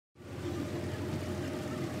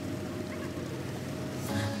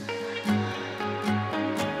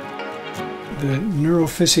The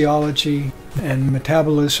neurophysiology and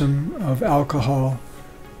metabolism of alcohol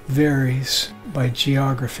varies by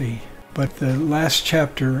geography, but the last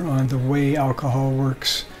chapter on the way alcohol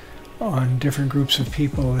works on different groups of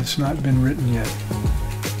people has not been written yet.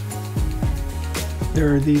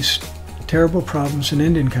 There are these terrible problems in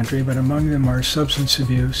Indian country, but among them are substance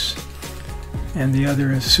abuse, and the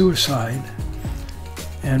other is suicide,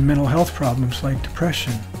 and mental health problems like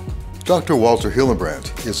depression. Dr. Walter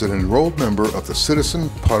Hillabrant is an enrolled member of the Citizen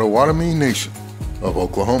Potawatomi Nation of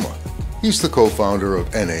Oklahoma. He's the co-founder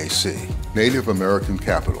of NAC, Native American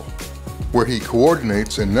Capital, where he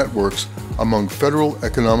coordinates and networks among federal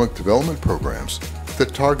economic development programs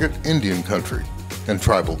that target Indian country and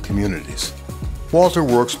tribal communities. Walter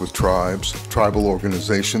works with tribes, tribal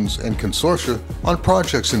organizations, and consortia on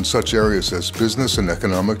projects in such areas as business and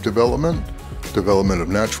economic development, development of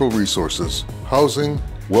natural resources, housing,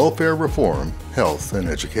 welfare reform, health, and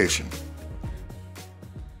education.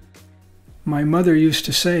 My mother used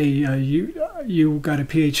to say, you got a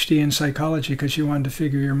PhD in psychology because you wanted to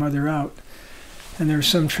figure your mother out. And there's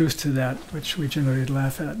some truth to that, which we generally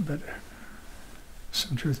laugh at, but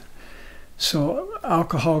some truth. So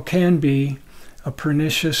alcohol can be a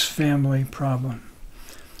pernicious family problem.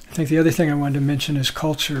 I think the other thing I wanted to mention is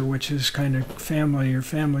culture, which is kind of family, or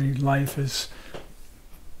family life is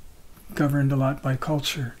governed a lot by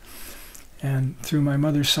culture. And through my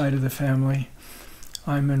mother's side of the family,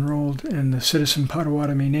 I'm enrolled in the Citizen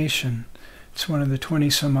Potawatomi Nation. It's one of the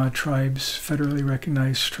 20-some-odd tribes, federally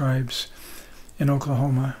recognized tribes in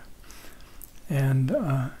Oklahoma. And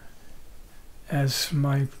as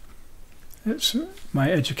my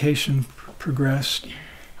education progressed,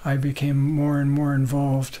 I became more and more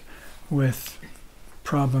involved with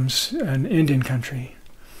problems in Indian country.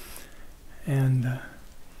 And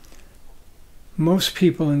most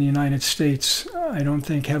people in the United States, I don't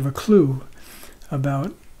think, have a clue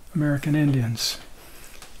about American Indians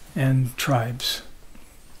and tribes.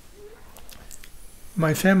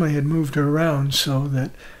 My family had moved around so that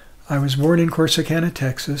I was born in Corsicana,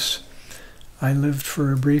 Texas. I lived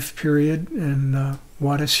for a brief period in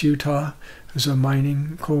Wattis, Utah. It was a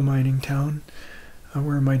coal mining town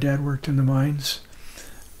where my dad worked in the mines.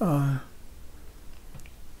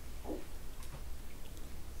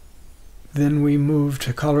 Then we moved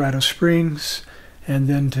to Colorado Springs and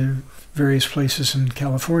then to various places in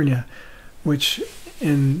California, which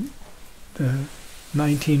in the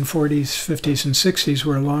 1940s, 50s, and 60s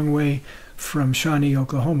were a long way from Shawnee,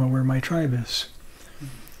 Oklahoma, where my tribe is.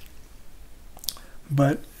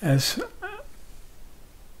 But as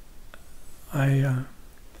I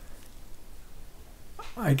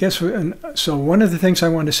guess, so one of the things I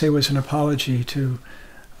wanted to say was an apology to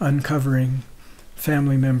uncovering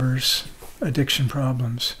family members' addiction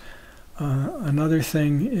problems. Another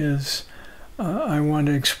thing is I want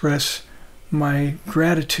to express my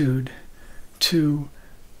gratitude to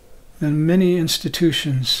the many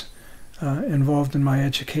institutions involved in my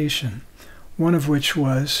education, one of which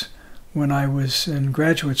was when I was in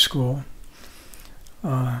graduate school,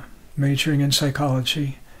 majoring in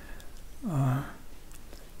psychology.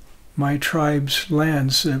 My tribe's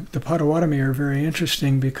lands, the Potawatomi, are very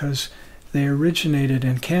interesting because they originated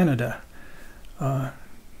in Canada.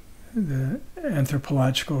 The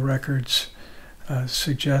anthropological records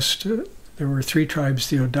suggest there were three tribes: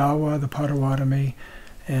 the Odawa, the Potawatomi,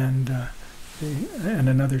 and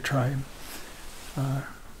another tribe.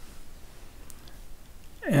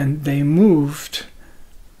 And they moved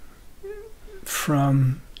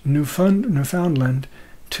from Newfoundland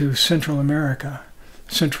to Central America,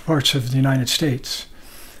 central parts of the United States.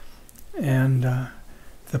 And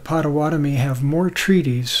the Potawatomi have more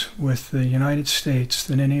treaties with the United States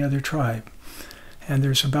than any other tribe. And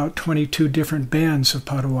there's about 22 different bands of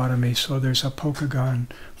Potawatomi. So there's a Pokagon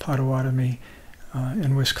Potawatomi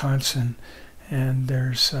in Wisconsin, and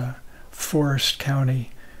there's Forest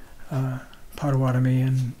County Potawatomi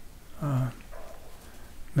in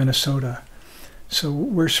Minnesota. So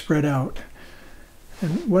we're spread out.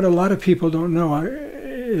 And what a lot of people don't know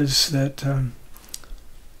is that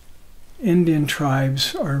Indian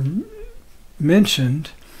tribes are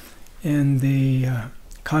mentioned in the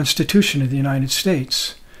Constitution of the United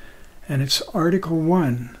States. And it's Article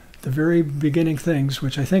 1, the very beginning things,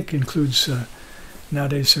 which I think includes,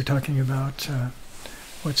 nowadays they're talking about,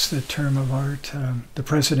 what's the term of art? The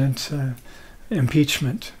president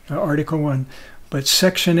impeachment, Article 1. But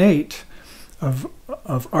Section 8 of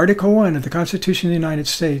Article 1 of the Constitution of the United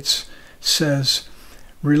States says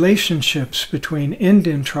relationships between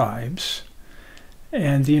Indian tribes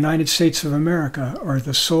and the United States of America are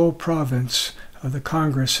the sole province of the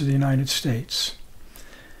Congress of the United States.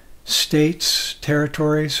 states,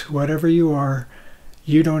 territories, whatever you are,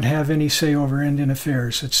 you don't have any say over Indian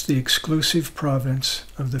affairs. It's the exclusive province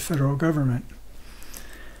of the federal government.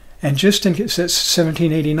 And just in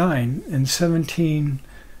 1789,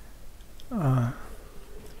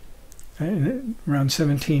 around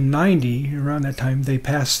 1790, around that time, they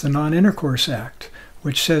passed the Non-Intercourse Act,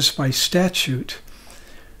 which says by statute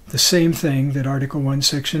the same thing that Article 1,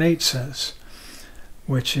 Section 8 says,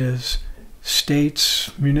 which is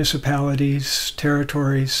states, municipalities,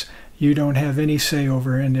 territories, you don't have any say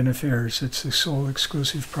over Indian affairs. It's the sole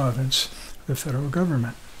exclusive province of the federal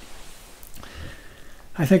government.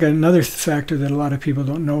 I think another factor that a lot of people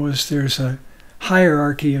don't know is there's a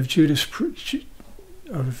hierarchy of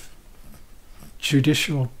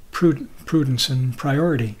judicial prudence and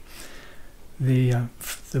priority. The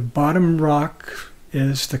bottom rock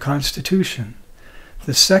is the Constitution.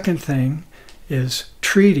 The second thing is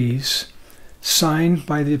treaties signed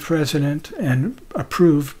by the President and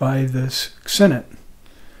approved by the Senate.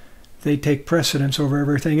 They take precedence over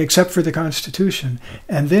everything except for the Constitution.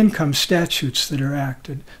 And then come statutes that are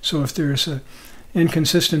acted. So if there's an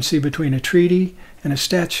inconsistency between a treaty and a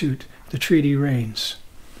statute, the treaty reigns.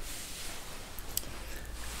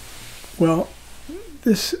 Well,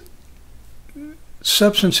 this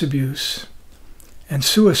substance abuse and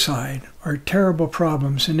suicide are terrible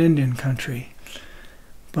problems in Indian country.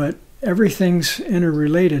 But everything's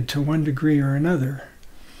interrelated to one degree or another.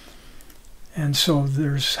 And so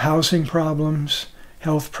there's housing problems,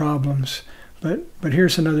 health problems, but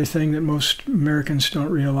here's another thing that most Americans don't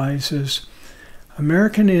realize is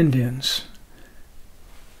American Indians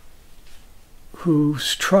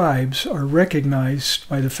whose tribes are recognized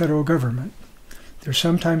by the federal government.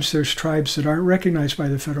 Sometimes there's tribes that aren't recognized by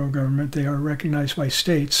the federal government, they are recognized by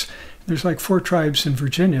states. There's like 4 tribes in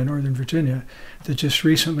Virginia, Northern Virginia, that just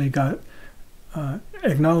recently got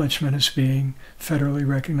acknowledgement as being federally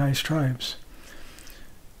recognized tribes.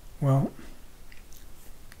 Well,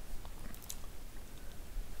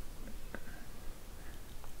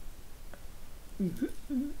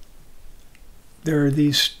 there are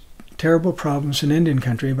these terrible problems in Indian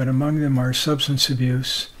country, but among them are substance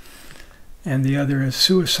abuse, and the other is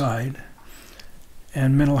suicide,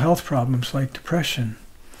 and mental health problems like depression.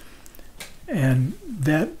 And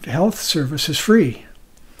that health service is free.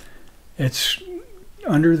 It's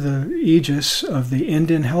under the aegis of the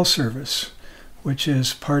Indian Health Service, which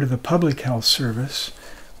is part of the Public Health Service,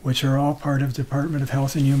 which are all part of the Department of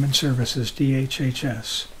Health and Human Services,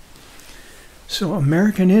 DHHS. So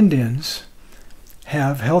American Indians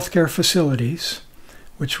have healthcare facilities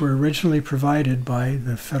which were originally provided by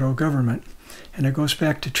the federal government, and it goes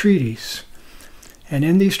back to treaties. And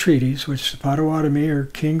in these treaties, which the Potawatomi are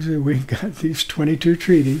kings, we got these 22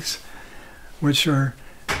 treaties, which are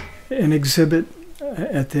an exhibit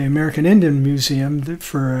at the American Indian Museum that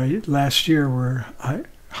for last year were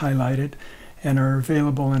highlighted and are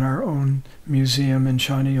available in our own museum in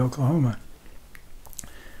Shawnee, Oklahoma.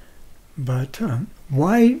 But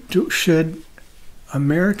why should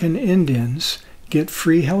American Indians get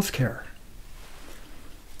free health care?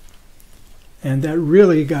 And that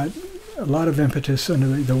really got a lot of impetus under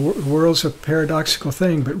the world's a paradoxical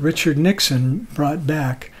thing, but Richard Nixon brought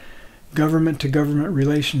back government-to-government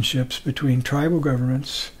relationships between tribal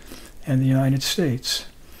governments and the United States.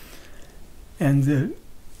 And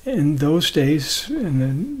in those days,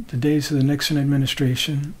 in the days of the Nixon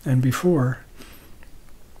administration and before,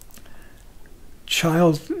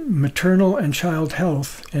 maternal and child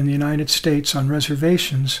health in the United States on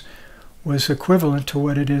reservations was equivalent to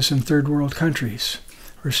what it is in third world countries.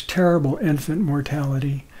 There's terrible infant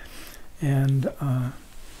mortality and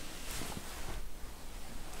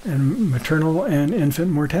maternal and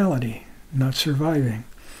infant mortality, not surviving.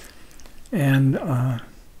 And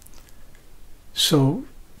so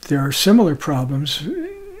there are similar problems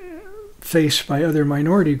faced by other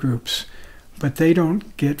minority groups, but they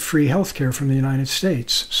don't get free health care from the United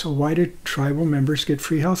States. So why do tribal members get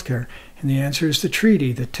free health care? And the answer is the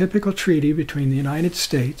treaty, the typical treaty between the United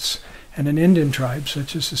States and an Indian tribe,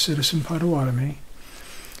 such as the Citizen Potawatomi,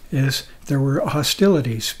 is there were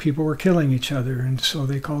hostilities. People were killing each other, and so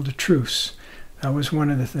they called a truce. That was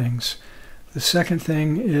one of the things. The second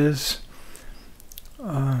thing is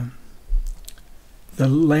the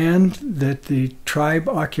land that the tribe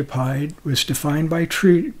occupied was defined by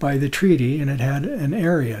the treaty, and it had an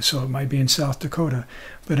area, so it might be in South Dakota.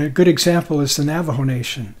 But a good example is the Navajo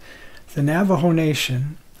Nation. The Navajo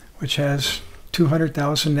Nation, which has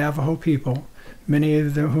 200,000 Navajo people, many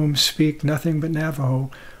of whom speak nothing but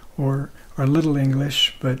Navajo or Little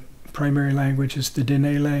English, but primary language is the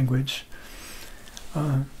Diné language.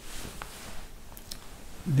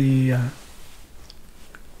 the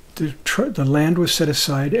land was set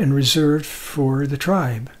aside and reserved for the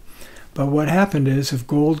tribe. But what happened is, if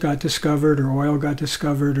gold got discovered or oil got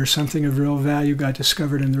discovered or something of real value got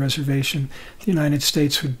discovered in the reservation, the United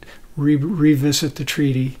States would revisit the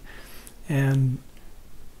treaty and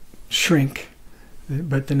shrink.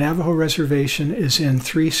 But the Navajo Reservation is in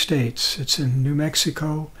 3 states. It's in New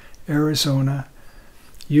Mexico, Arizona,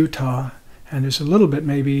 Utah, and there's a little bit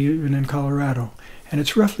maybe even in Colorado. And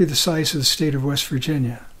it's roughly the size of the state of West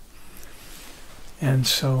Virginia. And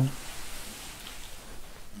so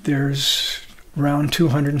there's around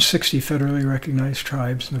 260 federally recognized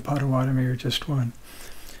tribes, and the Potawatomi are just one.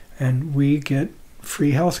 And we get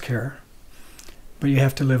free health care, but you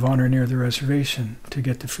have to live on or near the reservation to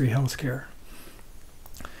get the free health care.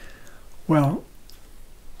 Well,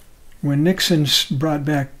 when Nixon brought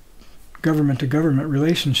back government-to-government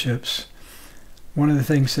relationships, one of the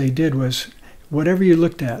things they did was, whatever you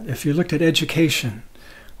looked at, if you looked at education,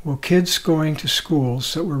 well, kids going to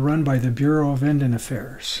schools that were run by the Bureau of Indian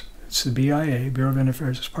Affairs, it's the BIA, Bureau of Indian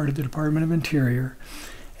Affairs, it's part of the Department of Interior,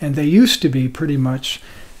 and they used to be pretty much,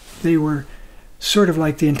 they were sort of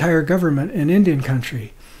like the entire government in Indian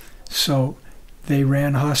country. So they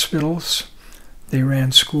ran hospitals, they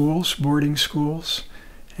ran schools, boarding schools,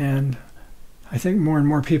 and I think more and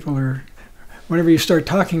more people are, whenever you start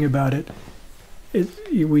talking about it,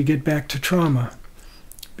 we get back to trauma,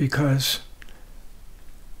 because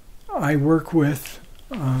I work with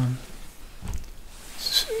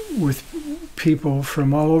people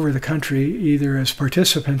from all over the country, either as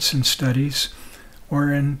participants in studies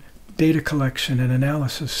or in data collection and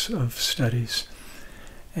analysis of studies.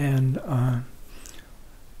 And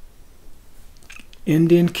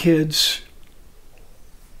Indian kids'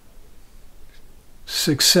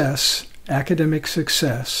 success, academic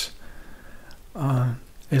success,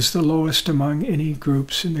 is the lowest among any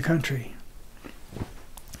groups in the country.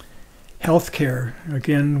 Healthcare,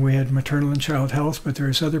 again, we had maternal and child health, but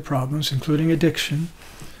there's other problems, including addiction,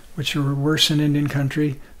 which are worse in Indian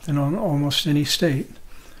country than on almost any state.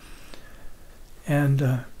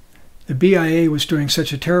 And the BIA was doing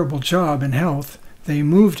such a terrible job in health, they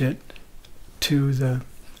moved it to the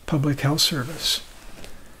Public Health Service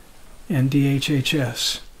and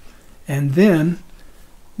DHHS. And then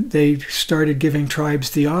they started giving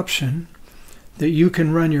tribes the option that you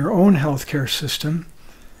can run your own healthcare system,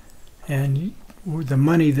 and the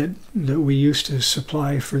money that we used to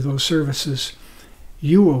supply for those services,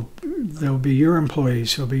 they'll be your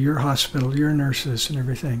employees, it'll be your hospital, your nurses and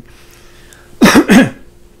everything.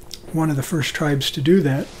 One of the first tribes to do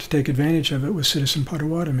that, to take advantage of it, was Citizen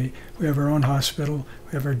Potawatomi. We have our own hospital,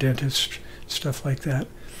 we have our dentist, stuff like that.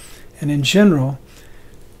 And in general,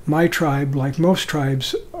 my tribe, like most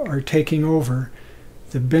tribes, are taking over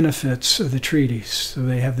the benefits of the treaties. So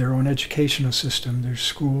they have their own educational system, there's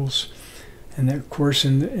schools, and of course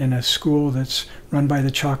in a school that's run by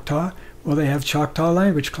the Choctaw, well, they have Choctaw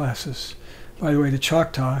language classes. By the way, the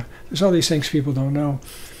Choctaw, there's all these things people don't know,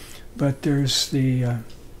 but there's they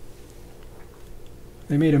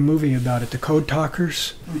made a movie about it, the Code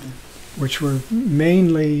Talkers, which were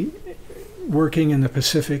mainly working in the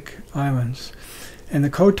Pacific Islands. And the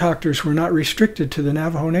Code Talkers were not restricted to the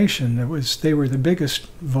Navajo Nation. They were the biggest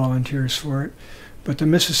volunteers for it. But the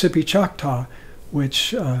Mississippi Choctaw,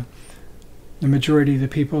 which the majority of the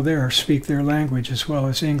people there speak their language as well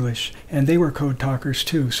as English, and they were Code Talkers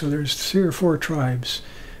too. So there's 3 or 4 tribes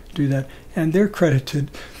do that, and they're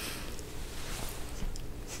credited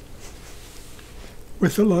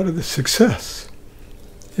with a lot of the success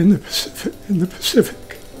in the Pacific.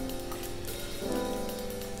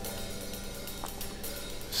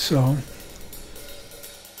 So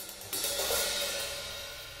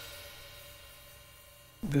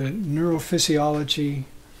the neurophysiology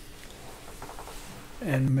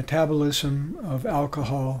and metabolism of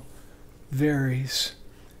alcohol varies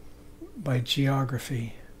by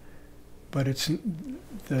geography, but it's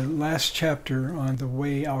the last chapter on the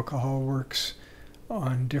way alcohol works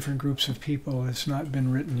on different groups of people has not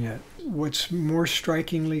been written yet. What's more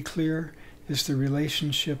strikingly clear is the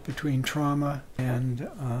relationship between trauma and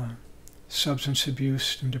substance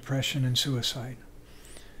abuse and depression and suicide.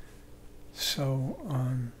 So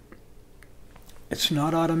it's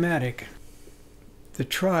not automatic. The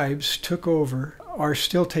tribes took over, are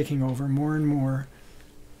still taking over more and more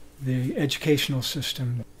the educational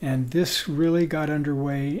system. And this really got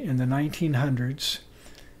underway in the 1900s,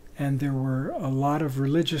 and there were a lot of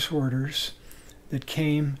religious orders that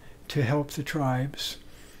came to help the tribes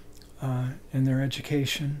in their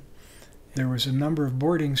education. There was a number of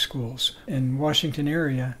boarding schools in Washington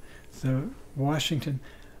area.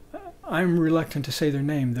 I'm reluctant to say their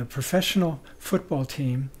name, the professional football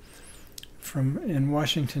team in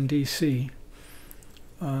Washington, D.C.,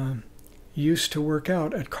 used to work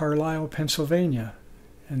out at Carlisle, Pennsylvania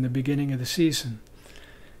in the beginning of the season.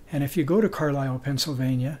 And if you go to Carlisle,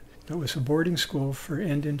 Pennsylvania, it was a boarding school for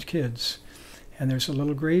Indian kids. And there's a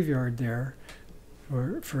little graveyard there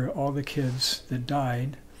for all the kids that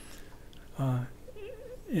died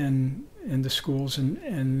in the schools.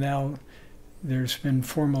 And now there's been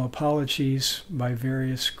formal apologies by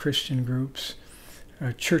various Christian groups,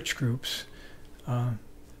 church groups,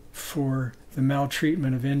 for the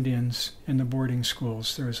maltreatment of Indians in the boarding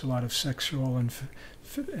schools. There was a lot of sexual and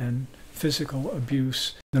physical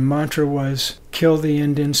abuse. The mantra was, kill the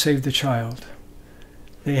Indian, save the child.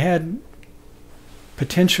 They had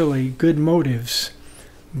potentially good motives,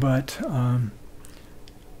 but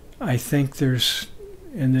I think there's,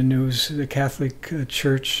 in the news, the Catholic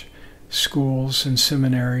Church schools and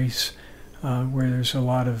seminaries where there's a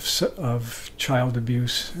lot of child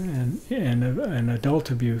abuse and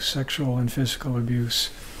adult abuse, sexual and physical abuse.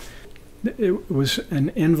 It was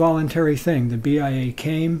an involuntary thing. The BIA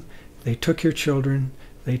came, they took your children,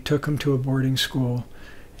 they took them to a boarding school,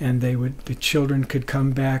 and the children could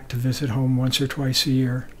come back to visit home once or twice a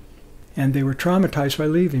year. And they were traumatized by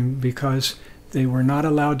leaving because they were not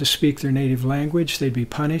allowed to speak their native language. They'd be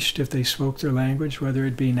punished if they spoke their language, whether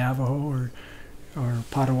it be Navajo or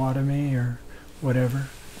Potawatomi or whatever.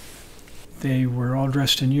 They were all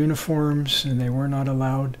dressed in uniforms, and they were not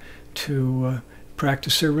allowed to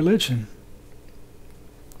practice their religion.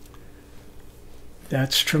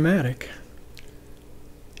 That's traumatic.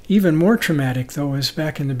 Even more traumatic, though, is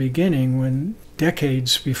back in the beginning, when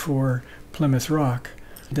decades before Plymouth Rock,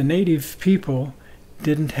 the native people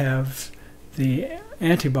didn't have the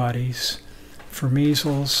antibodies for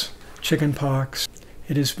measles, chickenpox.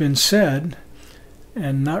 It has been said,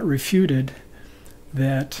 and not refuted,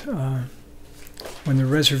 that when the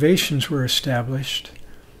reservations were established,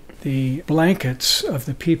 the blankets of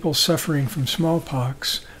the people suffering from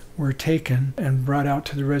smallpox were taken and brought out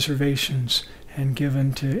to the reservations and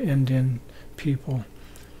given to Indian people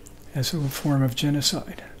as a form of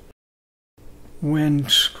genocide. When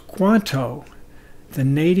Squanto, the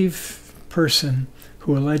native person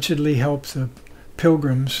who allegedly helped the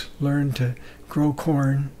Pilgrims learn to grow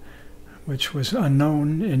corn, which was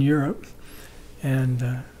unknown in Europe,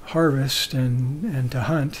 and harvest and to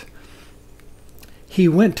hunt, he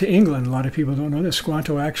went to England. A lot of people don't know this.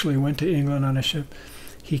 Squanto actually went to England on a ship.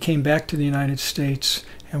 He came back to the United States,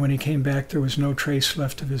 and when he came back, there was no trace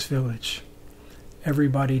left of his village.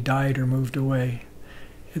 Everybody died or moved away.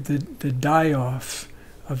 The die-off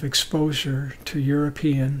of exposure to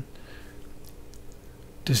European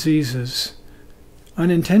diseases,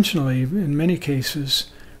 unintentionally in many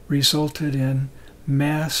cases, resulted in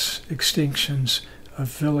mass extinctions of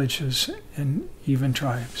villages and even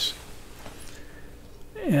tribes.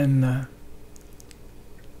 In the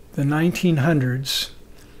 1900s,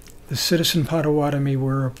 the citizen Potawatomi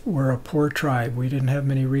were a poor tribe. We didn't have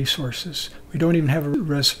many resources. We don't even have a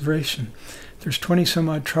reservation. There's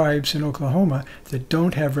 20-some-odd tribes in Oklahoma that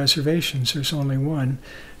don't have reservations. There's only one,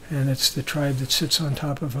 and it's the tribe that sits on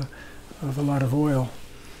top of a lot of oil,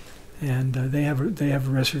 and they have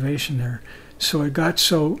a reservation there. So it got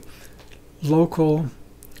so local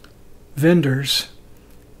vendors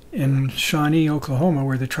in Shawnee, Oklahoma,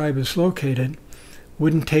 where the tribe is located,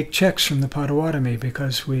 wouldn't take checks from the Potawatomi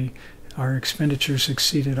because our expenditures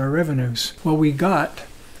exceeded our revenues. Well, we got,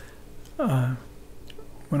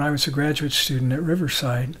 when I was a graduate student at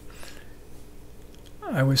Riverside,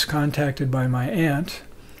 I was contacted by my aunt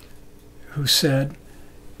who said,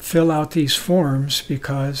 fill out these forms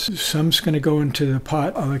because some's going to go into the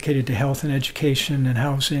pot allocated to health and education and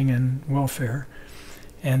housing and welfare,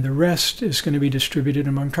 and the rest is going to be distributed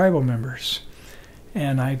among tribal members.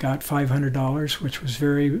 And I got $500, which was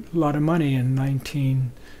a lot of money in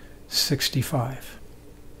 1965.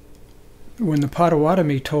 When the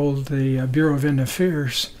Potawatomi told the Bureau of Indian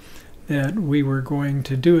Affairs that we were going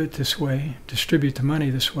to do it this way, distribute the money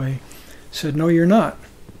this way, said, no, you're not,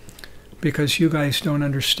 because you guys don't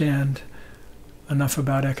understand enough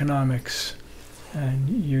about economics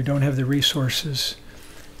and you don't have the resources.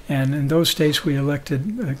 And in those days we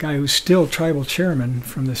elected a guy who's still tribal chairman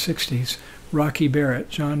from the 60s, Rocky Barrett,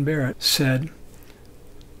 John Barrett, said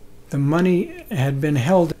the money had been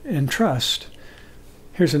held in trust.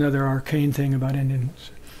 Here's another arcane thing about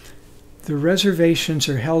Indians. The reservations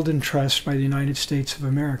are held in trust by the United States of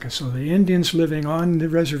America. So the Indians living on the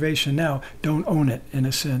reservation now don't own it, in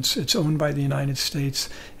a sense. It's owned by the United States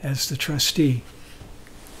as the trustee.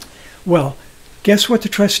 Well, guess what the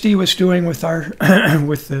trustee was doing with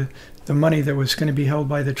with the the money that was going to be held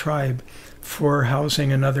by the tribe for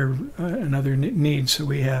housing and other needs that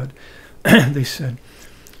we had. They said,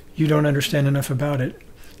 "You don't understand enough about it."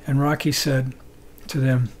 And Rocky said to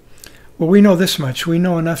them, "Well, we know this much. We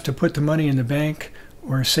know enough to put the money in the bank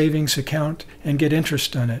or a savings account and get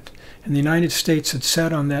interest on it." And the United States had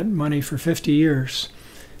sat on that money for 50 years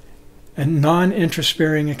and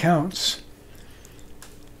non-interest-bearing accounts.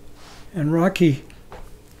 And Rocky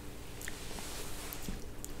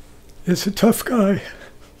is a tough guy.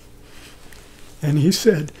 And he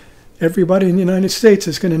said, "Everybody in the United States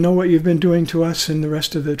is going to know what you've been doing to us and the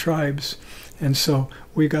rest of the tribes." And so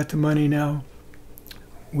we got the money now.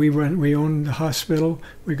 We own the hospital.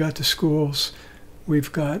 We got the schools.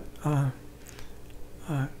 We've got a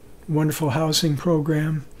wonderful housing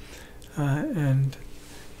program, and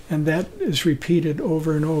that is repeated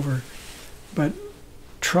over and over. But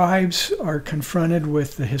tribes are confronted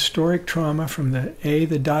with the historic trauma from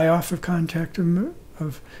the die-off of contact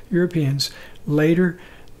of Europeans. Later,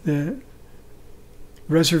 the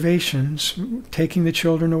reservations, taking the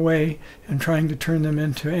children away and trying to turn them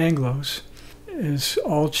into Anglos, is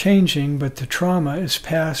all changing, but the trauma is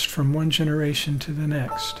passed from one generation to the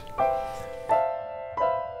next.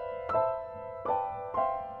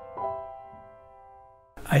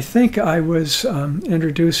 I think I was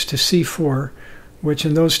introduced to C4, which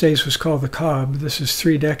in those days was called the Cobb. This is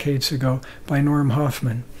 3 decades ago, by Norm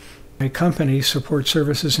Hoffman. A company, Support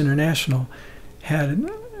Services International,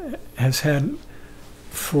 has had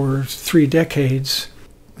for 3 decades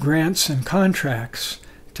grants and contracts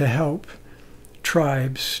to help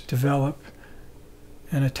tribes develop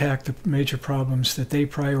and attack the major problems that they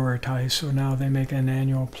prioritize. So now they make an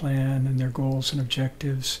annual plan and their goals and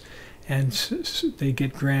objectives, and they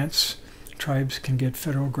get grants. Tribes can get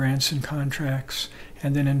federal grants and contracts,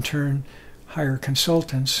 and then in turn hire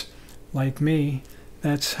consultants like me.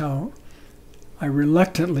 That's how I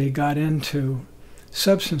reluctantly got into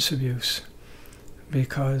substance abuse,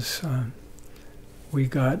 because we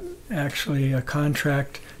got actually a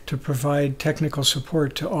contract to provide technical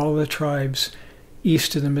support to all the tribes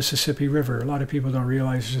east of the Mississippi River. A lot of people don't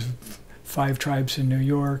realize there's 5 tribes in New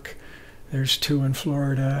York, there's 2 in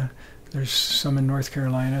Florida, there's some in North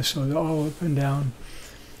Carolina, so they're all up and down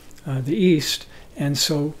the east. And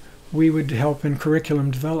so we would help in curriculum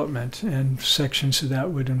development, and sections of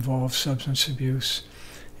that would involve substance abuse.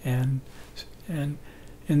 And in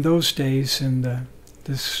those days,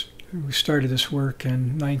 we started this work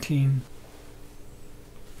in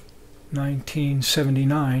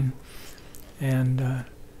 1979, and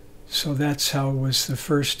so that's how it was the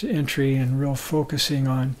first entry, and real focusing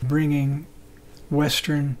on bringing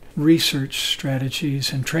Western research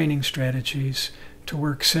strategies and training strategies to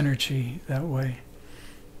work synergy that way.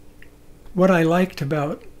 What I liked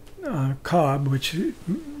about Cobb, which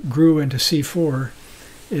grew into C4,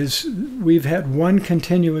 is we've had one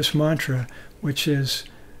continuous mantra, which is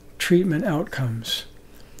treatment outcomes.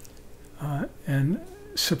 And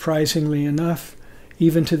surprisingly enough,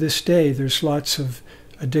 even to this day, there's lots of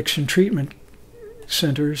addiction treatment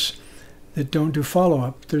centers that don't do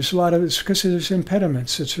follow-up. There's a lot of, it's because there's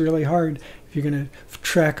impediments. It's really hard if you're going to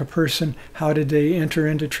track a person. How did they enter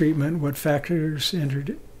into treatment? What factors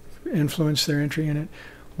influence their entry in it?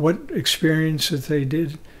 What experiences they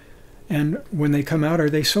did? And when they come out, are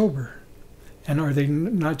they sober? And are they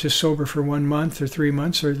not just sober for 1 month or 3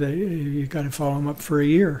 months, or you got to follow them up for a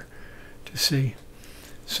year to see.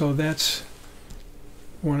 So that's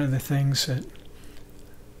one of the things that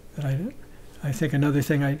I think. Another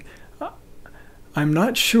thing I'm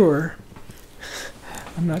not sure,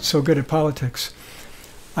 I'm not so good at politics.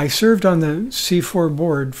 I served on the C4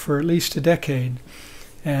 board for at least a decade,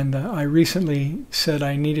 and I recently said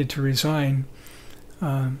I needed to resign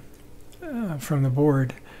from the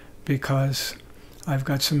board because I've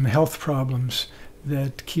got some health problems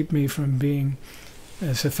that keep me from being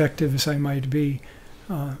as effective as I might be.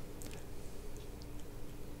 I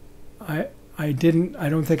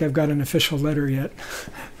don't think I've got an official letter yet.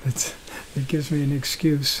 It gives me an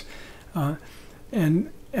excuse. And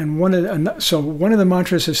one of the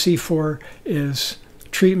mantras of C4 is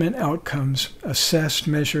treatment outcomes: assessed,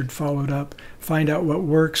 measured, followed up. Find out what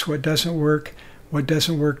works, what doesn't work. What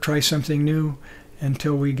doesn't work, try something new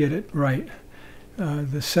until we get it right.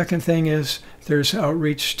 The second thing is there's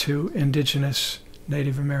outreach to indigenous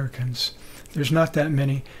Native Americans. There's not that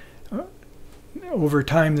many. Over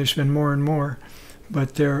time, there's been more and more,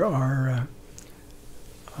 but there are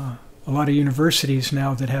a lot of universities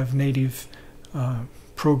now that have Native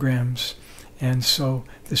programs, and so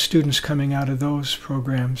the students coming out of those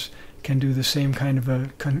programs can do the same kind of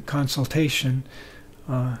a consultation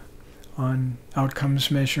on on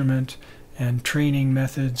outcomes measurement and training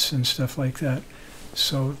methods and stuff like that.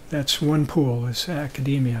 So that's one pool, is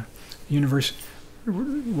academia.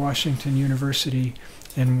 Washington University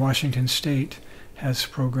in Washington State has a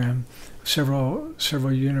program. Several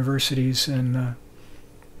universities in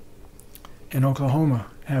Oklahoma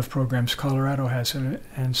have programs. Colorado has it,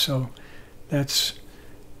 and so that's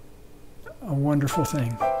a wonderful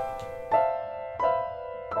thing.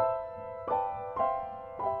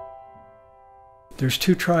 There's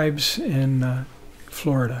 2 tribes in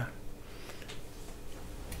Florida.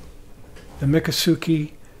 The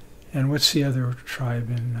Miccosukee, and what's the other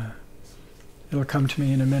tribe in, it'll come to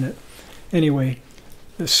me in a minute. Anyway,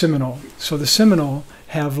 the Seminole. So the Seminole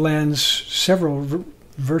have lands, several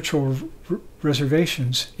virtual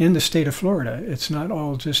reservations in the state of Florida. It's not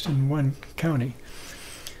all just in one county.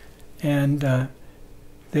 And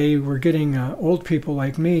they were getting old people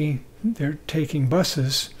like me, they're taking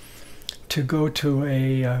buses to go to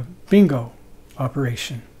a bingo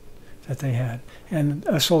operation that they had. And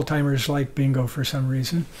us old-timers like bingo for some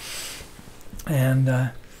reason.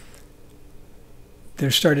 And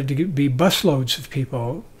there started to be busloads of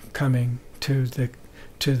people coming to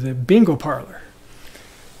the bingo parlor.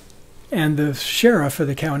 And the sheriff of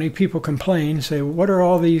the county, people complain, say, what are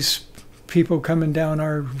all these people coming down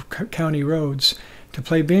our county roads to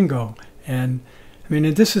play bingo? And I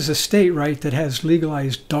mean, this is a state, right, that has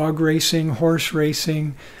legalized dog racing, horse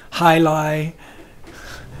racing, jai-alai,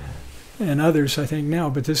 and others, I think, now.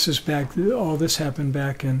 But this is back, all this happened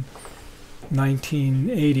back in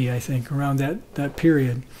 1980, I think, around that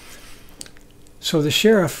period. So the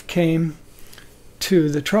sheriff came to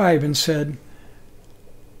the tribe and said,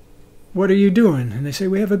 what are you doing? And they say,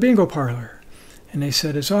 we have a bingo parlor. And they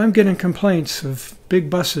said, so I'm getting complaints of big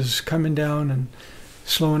buses coming down and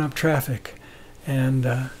slowing up traffic. And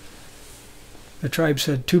the tribe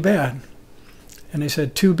said, too bad. And they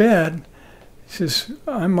said, too bad? He says,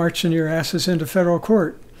 I'm marching your asses into federal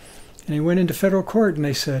court. And he went into federal court and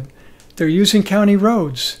they said, they're using county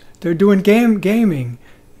roads. They're doing gaming.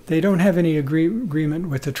 They don't have any agreement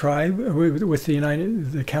with the tribe, with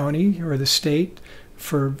the county or the state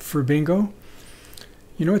for bingo.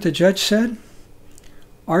 You know what the judge said?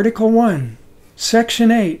 Article 1, Section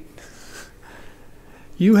 8.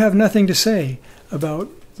 You have nothing to say about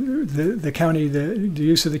the county, the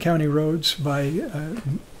use of the county roads by a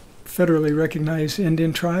federally recognized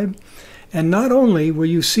Indian tribe. And not only will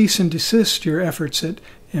you cease and desist your efforts at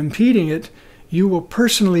impeding it, you will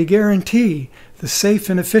personally guarantee the safe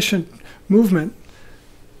and efficient movement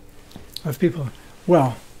of people.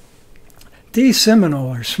 Well, these Seminole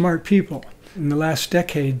are smart people. In the last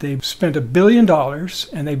decade, they've spent $1 billion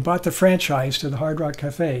and they bought the franchise to the Hard Rock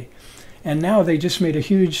Cafe. And now they just made a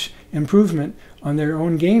huge improvement on their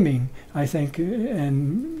own gaming, I think,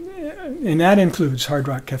 and that includes Hard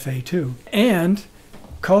Rock Cafe too. And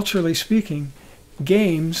culturally speaking,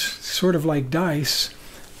 games, sort of like dice,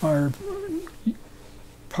 are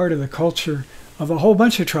part of the culture of a whole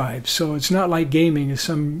bunch of tribes. So it's not like gaming is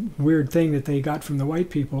some weird thing that they got from the white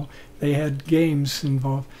people. They had games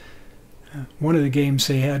involved. One of the games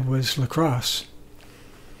they had was lacrosse.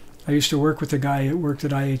 I used to work with a guy that worked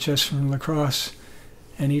at IHS from lacrosse,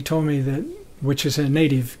 and he told me that, which is a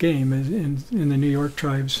native game in the New York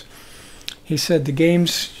tribes, he said the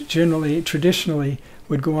games traditionally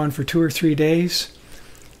would go on for 2 or 3 days,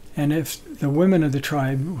 and if the women of the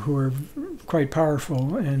tribe, who are quite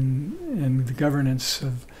powerful in the governance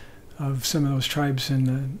of some of those tribes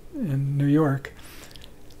in New York,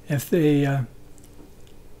 if they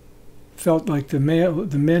felt like the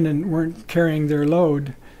men weren't carrying their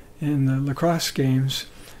load in the lacrosse games,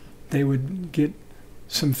 they would get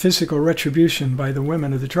some physical retribution by the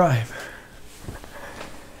women of the tribe.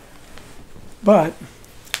 But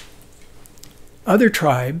other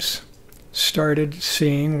tribes started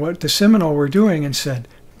seeing what the Seminole were doing and said,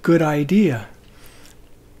 good idea.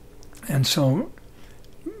 And so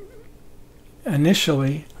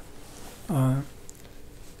initially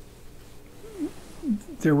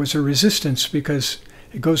there was a resistance, because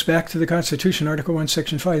it goes back to the Constitution, Article 1,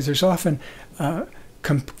 Section 5. There's often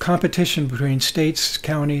competition between states,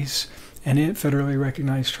 counties, and federally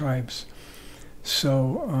recognized tribes.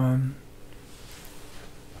 So,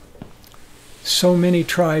 so many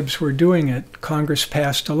tribes were doing it, Congress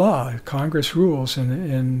passed a law, Congress rules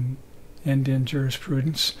in Indian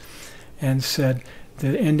jurisprudence, and said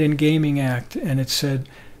the Indian Gaming Act, and it said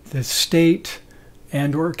the state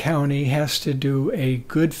and or county has to do a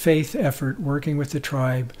good faith effort working with the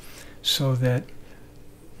tribe so that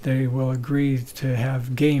they will agree to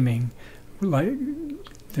have gaming. Like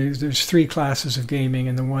there's 3 classes of gaming,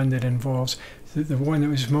 and the one that involves the one that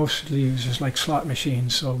was mostly used is like slot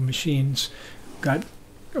machines. So machines got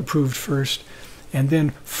approved first, and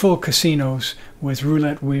then full casinos with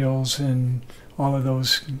roulette wheels and all of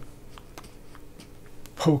those,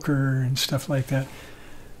 poker and stuff like that.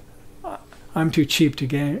 I'm too cheap to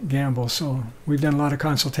gamble, so we've done a lot of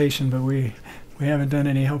consultation, but we haven't done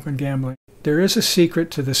any help in gambling. There is a secret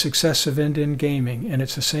to the success of Indian gaming, and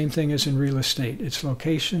it's the same thing as in real estate. It's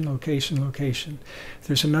location, location, location.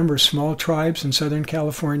 There's a number of small tribes in Southern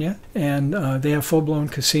California, and they have full-blown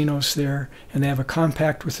casinos there, and they have a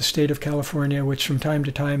compact with the state of California, which from time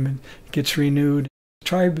to time gets renewed.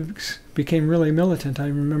 Tribes became really militant. I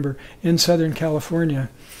remember in Southern California,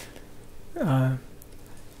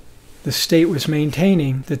 the state was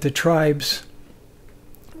maintaining that the tribes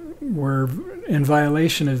were in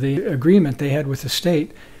violation of the agreement they had with the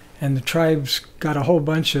state, and the tribes got a whole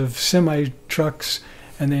bunch of semi-trucks,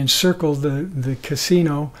 and they encircled the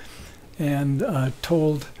casino and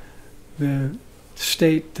told the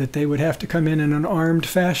state that they would have to come in an armed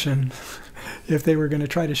fashion if they were going to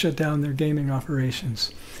try to shut down their gaming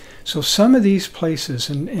operations. So some of these places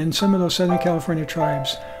and some of those Southern California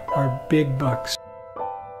tribes are big bucks.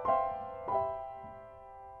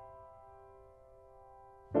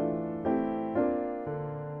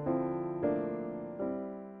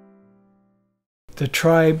 The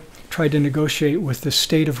tribe tried to negotiate with the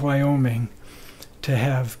state of Wyoming to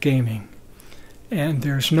have gaming. And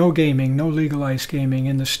there's no gaming, no legalized gaming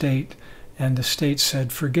in the state. And the state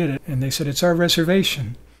said, forget it. And they said, it's our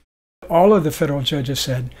reservation. All of the federal judges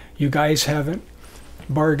said, you guys haven't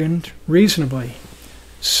bargained reasonably.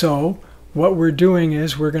 So what we're doing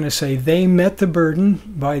is we're going to say they met the burden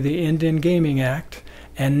by the Indian Gaming Act,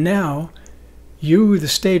 and now you, the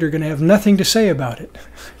state, are going to have nothing to say about it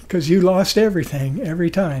because you lost everything every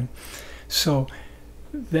time. So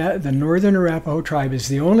that the Northern Arapaho tribe is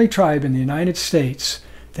the only tribe in the United States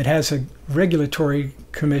that has a regulatory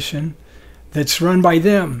commission that's run by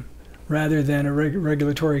them rather than a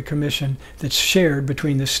regulatory commission that's shared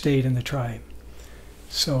between the state and the tribe.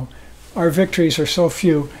 So our victories are so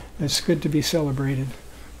few, it's good to be celebrated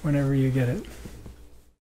whenever you get it.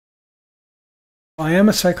 I am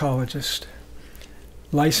a psychologist,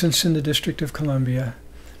 licensed in the District of Columbia.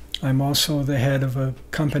 I'm also the head of a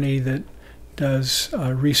company that does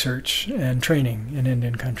research and training in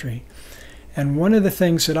Indian country. And one of the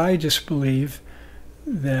things that I just believe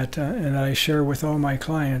that, and I share with all my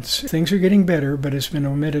clients, things are getting better, but it's been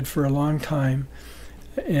omitted for a long time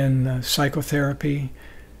in psychotherapy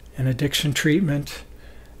and addiction treatment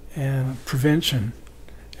and prevention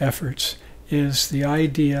efforts, is the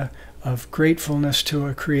idea of gratefulness to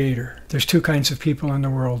a creator. There's two kinds of people in the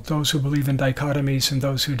world, those who believe in dichotomies and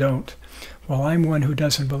those who don't. Well, I'm one who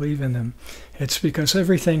doesn't believe in them. It's because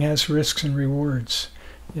everything has risks and rewards,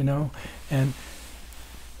 you know, and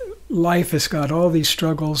life has got all these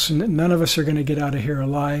struggles, and none of us are going to get out of here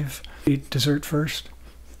alive. Eat dessert first.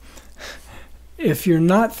 If you're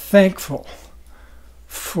not thankful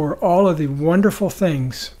for all of the wonderful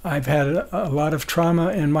things, I've had a lot of trauma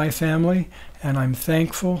in my family, and I'm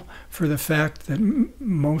thankful for the fact that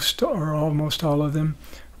most or almost all of them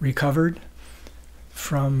recovered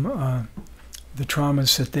from the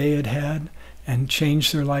traumas that they had had and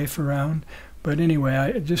changed their life around. But anyway,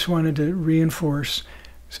 I just wanted to reinforce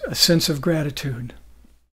a sense of gratitude.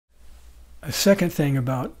 A second thing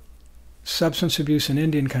about substance abuse in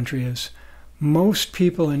Indian country is most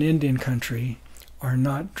people in Indian country are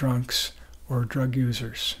not drunks or drug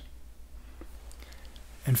users.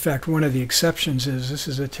 In fact, one of the exceptions is, this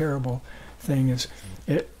is a terrible thing, is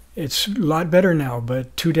it's a lot better now,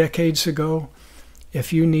 but 2 decades ago,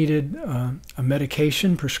 if you needed a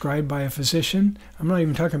medication prescribed by a physician, I'm not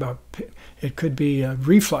even talking about, it could be a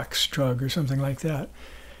reflux drug or something like that.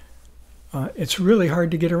 It's really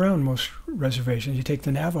hard to get around most reservations. You take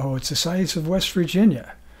the Navajo, it's the size of West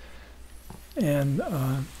Virginia. And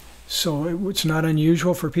so it's not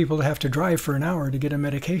unusual for people to have to drive for an hour to get a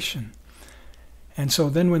medication. And so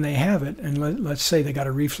then when they have it, and let's say they got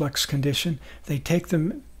a reflux condition, they take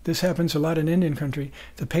them, this happens a lot in Indian country,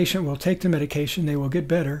 the patient will take the medication, they will get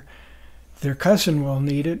better, their cousin will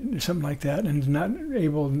need it, or something like that, and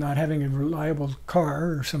not having a reliable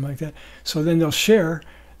car or something like that. So then they'll share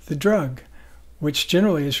the drug, which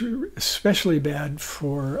generally is especially bad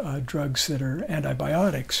for drugs that are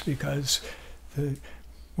antibiotics, because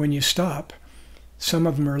when you stop, some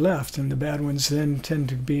of them are left, and the bad ones then tend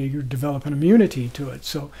to develop an immunity to it.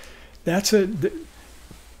 So it's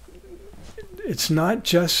not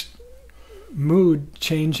just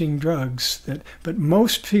mood-changing drugs, but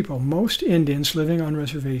most people, most Indians living on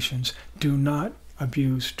reservations do not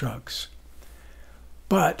abuse drugs.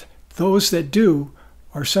 But those that do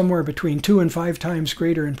are somewhere between 2 and 5 times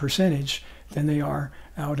greater in percentage than they are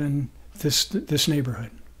out in this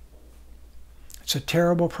neighborhood. It's a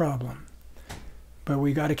terrible problem. But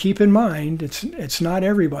we got to keep in mind, it's not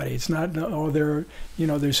everybody. It's not, oh,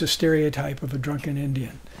 there's a stereotype of a drunken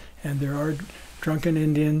Indian. And there are drunken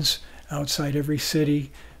Indians outside every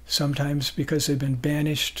city, sometimes because they've been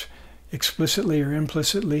banished explicitly or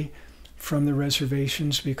implicitly from the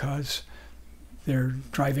reservations because they're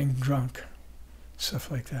driving drunk,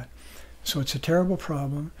 stuff like that. So it's a terrible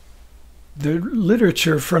problem. The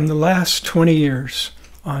literature from the last 20 years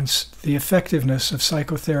on the effectiveness of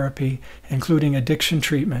psychotherapy, including addiction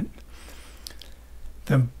treatment,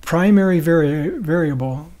 the primary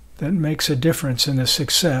variable that makes a difference in the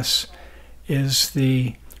success is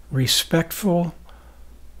the respectful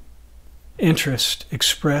interest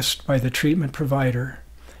expressed by the treatment provider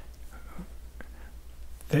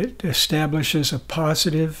that establishes a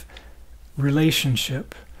positive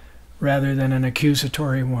relationship rather than an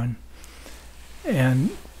accusatory one.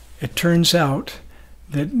 And it turns out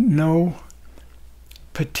that no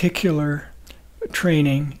particular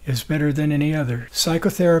training is better than any other.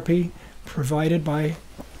 Psychotherapy provided by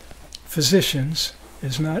physicians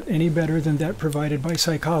is not any better than that provided by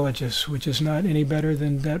psychologists, which is not any better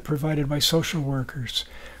than that provided by social workers,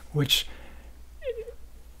 which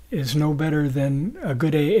is no better than a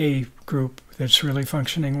good AA group that's really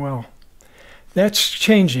functioning well. That's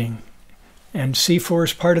changing. And C4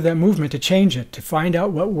 is part of that movement to change it, to find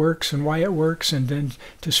out what works and why it works, and then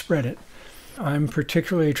to spread it. I'm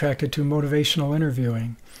particularly attracted to motivational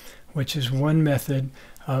interviewing, which is one method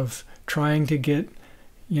of trying to get,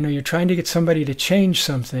 you're trying to get somebody to change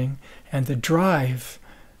something, and the drive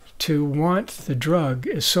to want the drug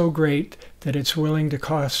is so great that it's willing to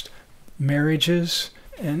cost marriages.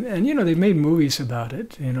 And they've made movies about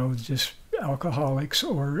it, just alcoholics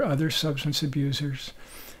or other substance abusers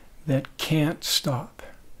that can't stop.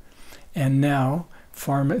 And now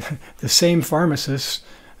the same pharmacists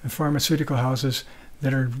and pharmaceutical houses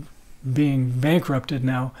that are being bankrupted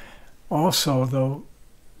now also, though,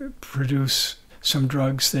 produce some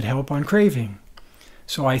drugs that help on craving.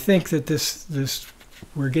 So I think that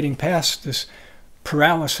we're getting past this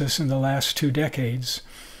paralysis in the last 2 decades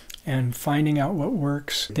and finding out what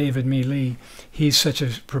works. David Mealy, he's such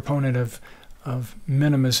a proponent of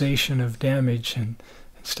minimization of damage and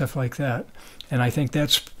stuff like that. And I think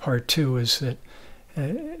that's part 2, is that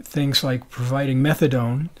things like providing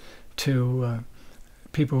methadone to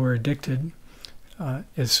people who are addicted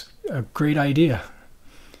is a great idea.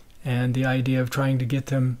 And the idea of trying to get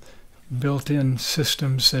them built-in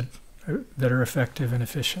systems that are effective and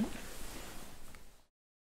efficient.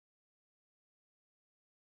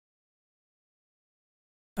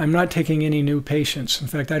 I'm not taking any new patients. In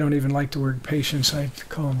fact, I don't even like the word patients. I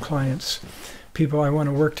call them clients. People, I want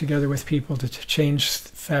to work together with people to change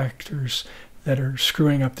factors that are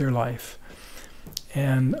screwing up their life.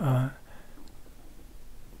 And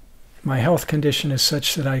my health condition is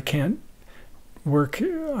such that I can't work.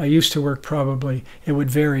 I used to work probably, it would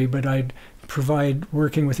vary, but I'd provide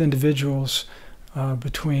working with individuals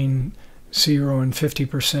between 0 and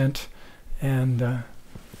 50%. And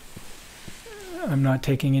I'm not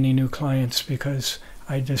taking any new clients because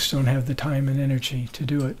I just don't have the time and energy to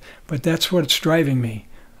do it. But that's what's driving me.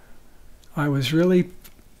 I was really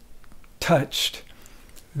touched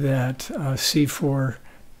that C4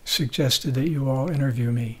 suggested that you all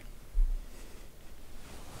interview me.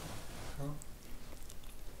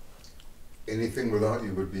 Anything without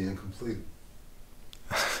you would be incomplete.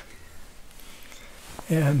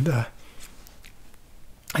 And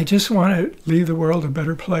I just want to leave the world a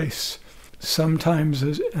better place. Sometimes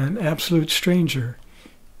an absolute stranger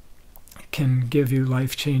can give you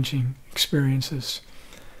life-changing experiences.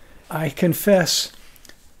 I confess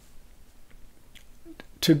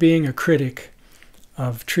to being a critic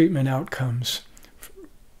of treatment outcomes,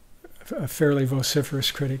 a fairly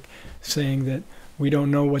vociferous critic, saying that we don't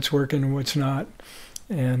know what's working and what's not,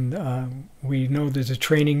 and we know that the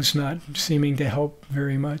training's not seeming to help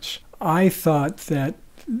very much. I thought that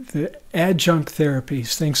the adjunct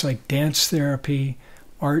therapies, things like dance therapy,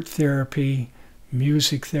 art therapy,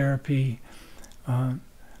 music therapy,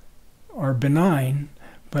 are benign,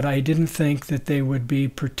 but I didn't think that they would be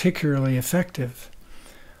particularly effective.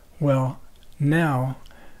 Well, now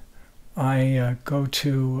I go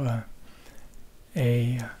to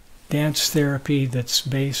a dance therapy that's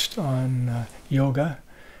based on yoga.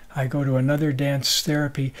 I go to another dance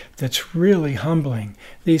therapy that's really humbling.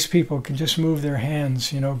 These people can just move their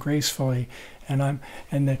hands, gracefully, and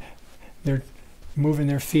they're moving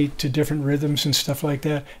their feet to different rhythms and stuff like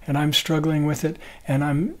that, and I'm struggling with it,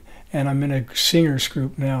 and and I'm in a singers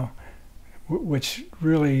group now, which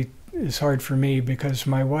really is hard for me because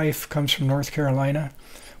my wife comes from North Carolina,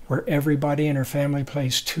 where everybody in her family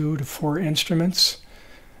plays 2 to 4 instruments.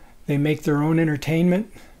 They make their own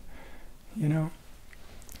entertainment, you know.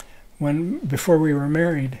 Before we were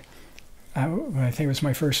married, I think it was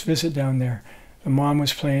my first visit down there, the mom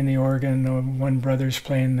was playing the organ, the one brother's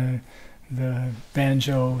playing the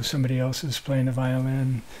banjo, somebody else is playing the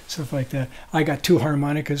violin, stuff like that. I got 2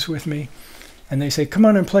 harmonicas with me, and they say, come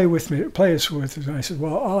on and play with me, play us with us. And I said,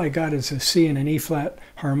 well, all I got is a C and an E flat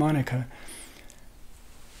harmonica.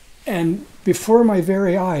 And before my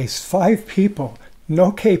very eyes, 5 people,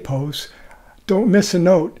 no capos, don't miss a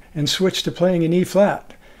note, and switch to playing an E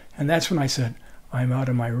flat. And that's when I said, I'm out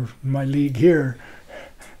of my league here.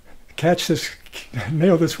 Catch this,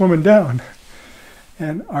 nail this woman down.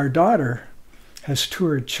 And our daughter has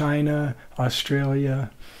toured China,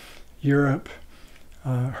 Australia, Europe.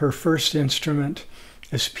 Her first instrument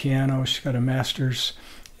is piano. She's got a master's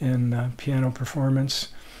in piano performance.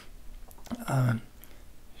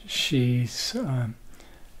 She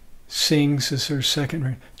sings as her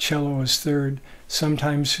second, cello is third.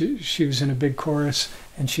 Sometimes she was in a big chorus,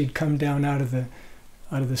 and she'd come down out of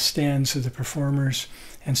the stands of the performers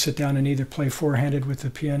and sit down and either play four-handed with the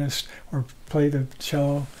pianist or play the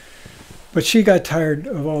cello. But she got tired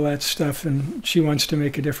of all that stuff, and she wants to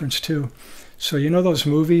make a difference too. So you know those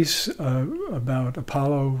movies about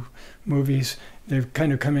Apollo movies? They're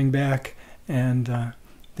kind of coming back, and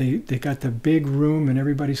they got the big room, and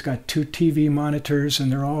everybody's got 2 TV monitors,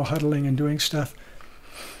 and they're all huddling and doing stuff.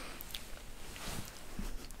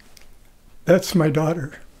 That's my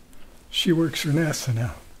daughter. She works for NASA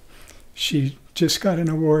now. She just got an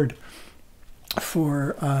award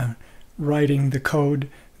for writing the code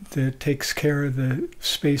that takes care of the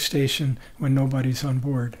space station when nobody's on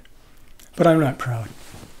board. But I'm not proud.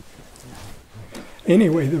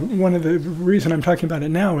 Anyway, one of the reason I'm talking about it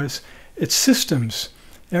now is it's systems.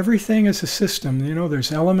 Everything is a system. You know,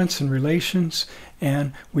 there's elements and relations,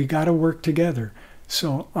 and we got to work together.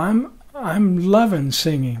 So I'm loving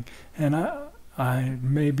singing, and I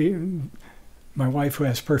maybe my wife, who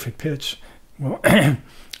has perfect pitch, will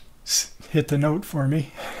hit the note for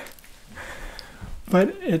me.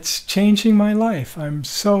 But it's changing my life. I'm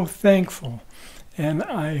so thankful, and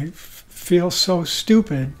I feel so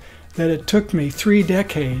stupid that it took me 3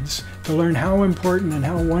 decades to learn how important and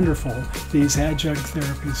how wonderful these adjunct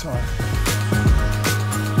therapies are.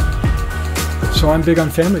 So I'm big on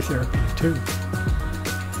family therapy too.